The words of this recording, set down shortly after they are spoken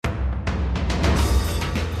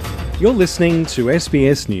You're listening to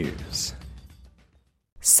SBS News.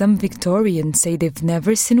 Some Victorians say they've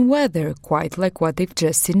never seen weather quite like what they've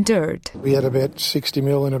just endured. We had about 60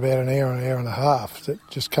 mil in about an hour and a half that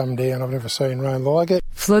just come down. I've never seen rain like it.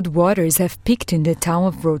 Floodwaters have peaked in the town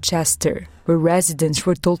of Rochester, where residents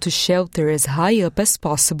were told to shelter as high up as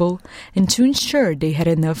possible and to ensure they had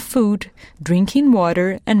enough food, drinking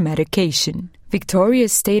water and medication.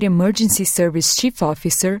 Victoria's State Emergency Service Chief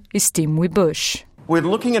Officer is Seymour Bush. We're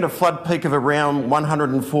looking at a flood peak of around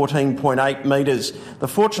 114.8 metres. The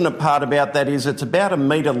fortunate part about that is it's about a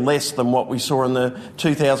metre less than what we saw in the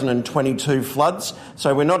 2022 floods.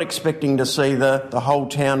 So we're not expecting to see the whole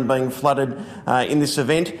town being flooded in this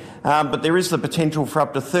event. But there is the potential for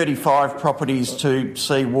up to 35 properties to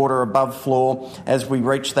see water above floor as we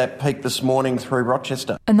reach that peak this morning through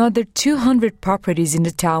Rochester. Another 200 properties in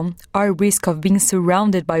the town are at risk of being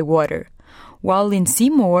surrounded by water, while in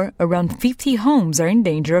Seymour, around 50 homes are in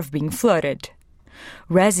danger of being flooded.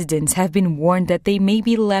 Residents have been warned that they may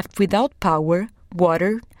be left without power,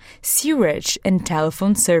 water, sewerage and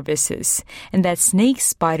telephone services, and that snakes,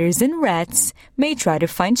 spiders and rats may try to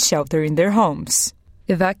find shelter in their homes.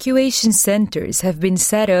 Evacuation centres have been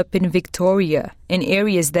set up in Victoria in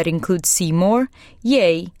areas that include Seymour,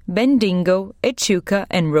 Yea, Bendigo, Echuca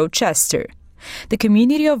and Rochester. The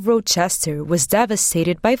community of Rochester was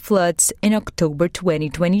devastated by floods in October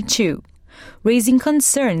 2022, raising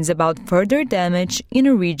concerns about further damage in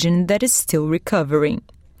a region that is still recovering.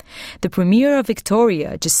 The Premier of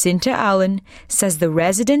Victoria, Jacinta Allen, says the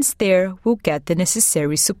residents there will get the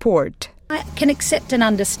necessary support. I can accept and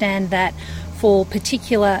understand that for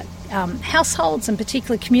particular households and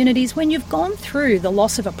particular communities, when you've gone through the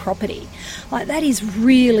loss of a property, like that is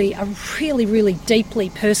really a really deeply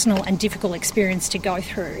personal and difficult experience to go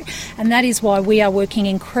through. And that is why we are working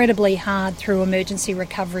incredibly hard through Emergency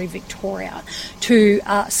Recovery Victoria to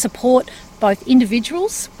support both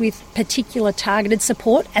individuals with particular targeted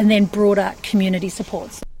support and then broader community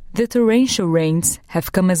supports. The torrential rains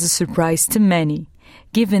have come as a surprise to many,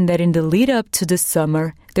 given that in the lead-up to the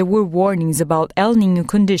summer, there were warnings about El Niño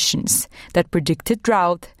conditions that predicted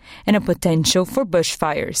drought and a potential for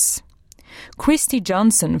bushfires. Christy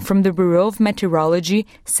Johnson from the Bureau of Meteorology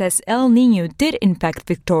says El Niño did impact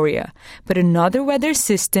Victoria, but another weather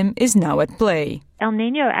system is now at play. El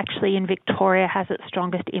Niño actually in Victoria has its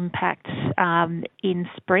strongest impact in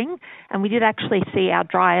spring, and we did actually see our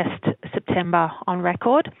driest September on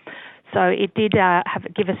record. So it did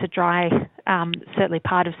give us a dry, certainly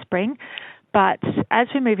part of spring. But as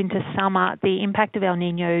we move into summer, the impact of El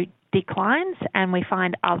Niño declines and we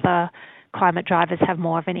find other climate drivers have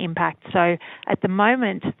more of an impact. So at the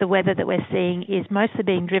moment, the weather that we're seeing is mostly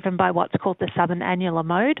being driven by what's called the southern annular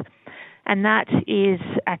mode, and that is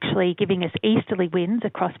actually giving us easterly winds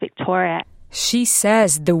across Victoria. She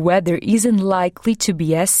says the weather isn't likely to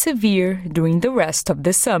be as severe during the rest of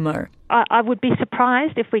the summer. I would be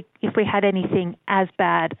surprised if we had anything as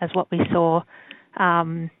bad as what we saw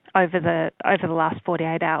over the last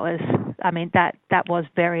 48 hours. I mean, that was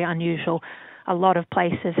very unusual. A lot of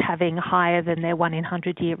places having higher than their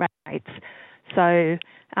 1-in-100-year rates. So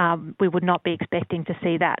we would not be expecting to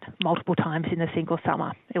see that multiple times in a single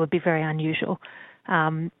summer. It would be very unusual.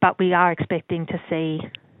 But we are expecting to see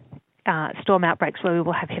storm outbreaks where we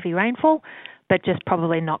will have heavy rainfall, but just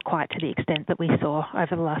probably not quite to the extent that we saw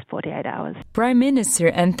over the last 48 hours. Prime Minister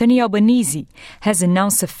Anthony Albanese has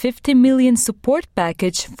announced a $50 million support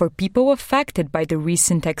package for people affected by the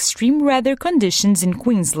recent extreme weather conditions in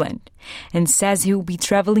Queensland and says he will be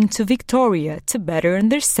travelling to Victoria to better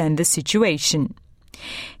understand the situation.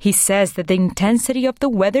 He says that the intensity of the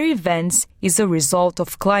weather events is a result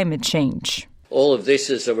of climate change. All of this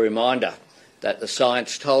is a reminder that the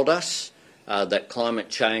science told us that climate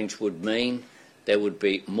change would mean there would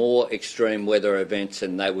be more extreme weather events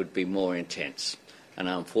and they would be more intense. And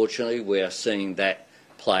unfortunately, we are seeing that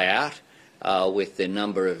play out with the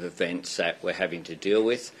number of events that we're having to deal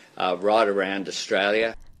with right around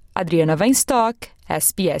Australia. Adriana Weinstock,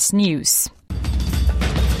 SBS News.